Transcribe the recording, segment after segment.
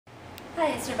Hi,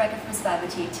 it's Rebecca from Spa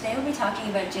Boutique. Today we'll be talking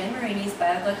about Marini's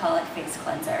Bioglycolic Face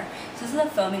Cleanser. So this is a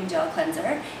foaming gel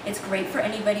cleanser. It's great for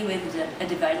anybody with a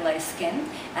devitalized skin,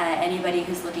 anybody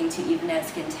who's looking to even out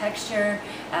skin texture.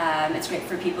 It's great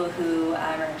for people who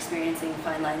are experiencing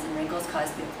fine lines and wrinkles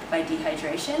caused by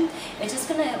dehydration. It's just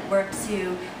going to work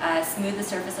to smooth the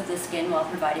surface of the skin while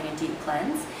providing a deep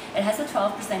cleanse. It has a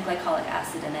 12% glycolic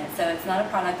acid in it, so it's not a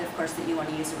product, of course, that you want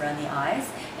to use around the eyes.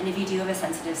 And if you do have a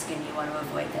sensitive skin, you want to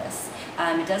avoid this.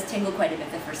 It does tingle quite a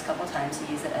bit the first couple times you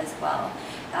use it as well.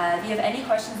 If you have any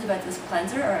questions about this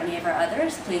cleanser or any of our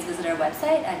others, please visit our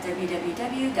website at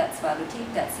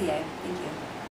www.spaboutique.ca. Thank you.